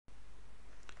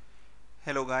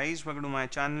Hello guys, welcome to my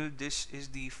channel. This is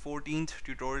the 14th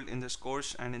tutorial in this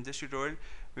course, and in this tutorial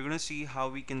we're going to see how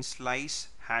we can slice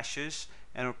hashes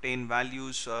and obtain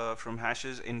values from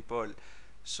hashes in Perl.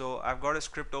 So I've got a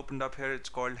script opened up here. It's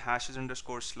called hashes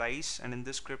underscore slice, and in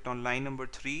this script on line number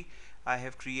 3 I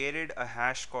have created a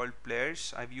hash called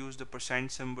players. I've used the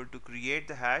percent symbol to create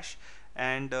the hash,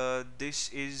 and this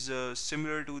is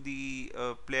similar to the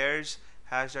players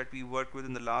hash that we worked with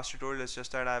in the last tutorial. It's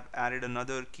just that I've added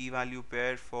another key value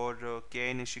pair for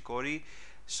Kei Nishikori.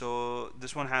 So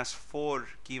this one has 4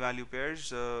 key value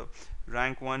pairs.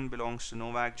 Rank 1 belongs to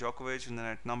Novak Djokovic, and then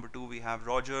at number 2 we have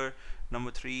Roger,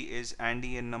 number 3 is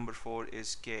Andy, and number 4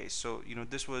 is Kei. So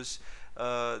this was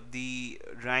the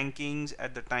rankings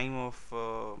at the time of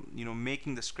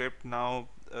making the script. Now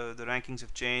the rankings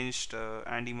have changed.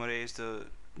 Andy Murray is the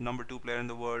number 2 player in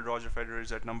the world, Roger Federer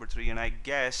is at number 3, and I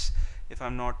guess, if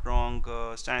I'm not wrong,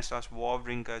 Stanislas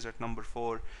Wawrinka is at number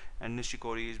 4, and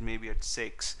Nishikori is maybe at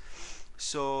 6.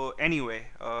 So anyway,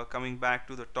 coming back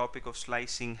to the topic of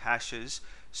slicing hashes,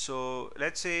 so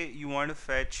let's say you want to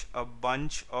fetch a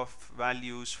bunch of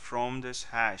values from this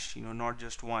hash, not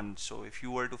just one. So if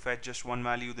you were to fetch just one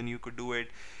value, then you could do it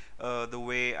the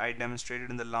way I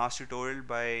demonstrated in the last tutorial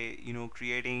by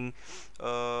creating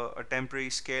a temporary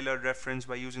scalar reference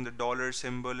by using the dollar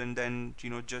symbol, and then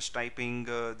just typing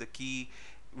the key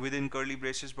within curly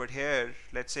braces. But here,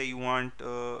 let's say you want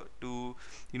to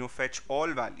fetch all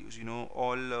values,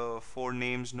 all 4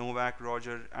 names: Novak,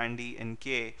 Roger, Andy, and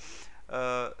Kei.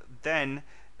 Then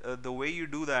the way you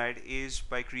do that is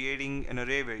by creating an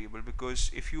array variable, because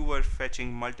if you were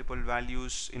fetching multiple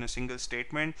values in a single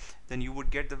statement, then you would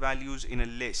get the values in a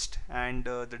list, and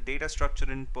the data structure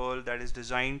in Perl that is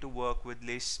designed to work with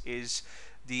lists is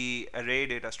the array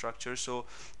data structure. So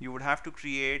you would have to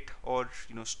create or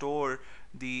store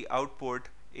the output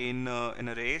in an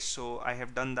array. So I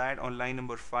have done that on line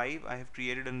number 5. I have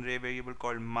created an array variable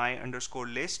called my underscore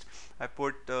list. I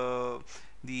put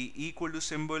the equal to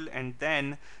symbol, and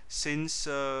then since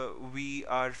we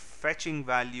are fetching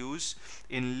values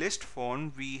in list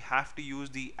form, we have to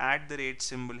use the @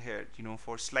 symbol here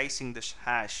for slicing this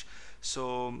hash.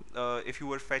 So if you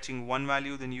were fetching one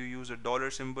value, then you use a dollar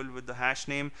symbol with the hash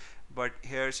name, but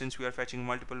here, since we are fetching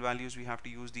multiple values, we have to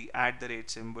use the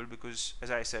 @ symbol, because as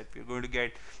I said, we're going to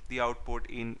get the output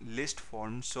in list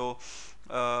form. So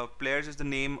players is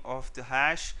the name of the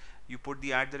hash. You put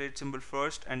the @ symbol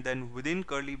first, and then within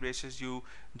curly braces you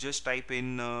just type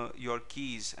in your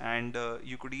keys, and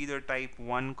you could either type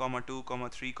 1, 2,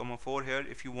 3, 4 here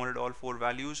if you wanted all 4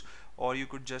 values, or you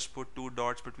could just put 2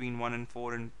 dots between 1 and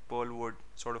 4, and Perl would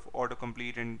sort of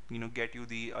autocomplete and get you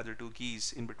the other 2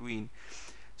 keys in between.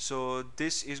 So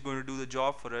this is going to do the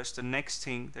job for us. The next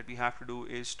thing that we have to do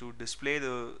is to display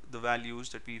the values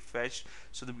that we fetched.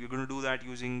 So we're going to do that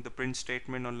using the print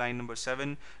statement on line number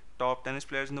 7, top tennis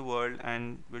players in the world,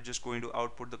 and we're just going to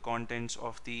output the contents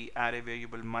of the array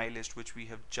variable mylist, which we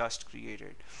have just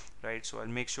created, right? So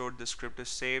I'll make sure the script is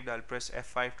saved. I'll press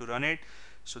F5 to run it.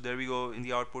 So there we go. In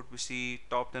the output we see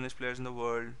top tennis players in the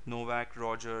world, Novak,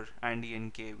 Roger, Andy,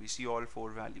 and Kei. We see all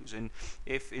 4 values, and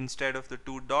if instead of the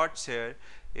 2 dots here,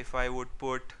 if I would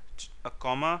put a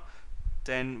comma,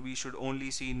 then we should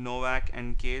only see Novak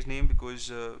and Kei's name,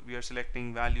 because we are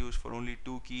selecting values for only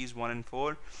 2 keys, 1 and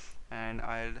 4. And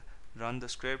I'll run the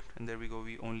script, and there we go,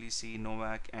 we only see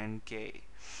Novak and Kei.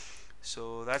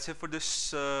 So that's it for this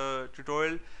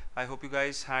tutorial. I hope you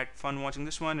guys had fun watching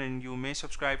this one, and you may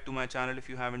subscribe to my channel if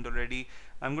you haven't already.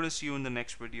 I'm going to see you in the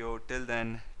next video. Till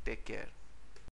then, take care.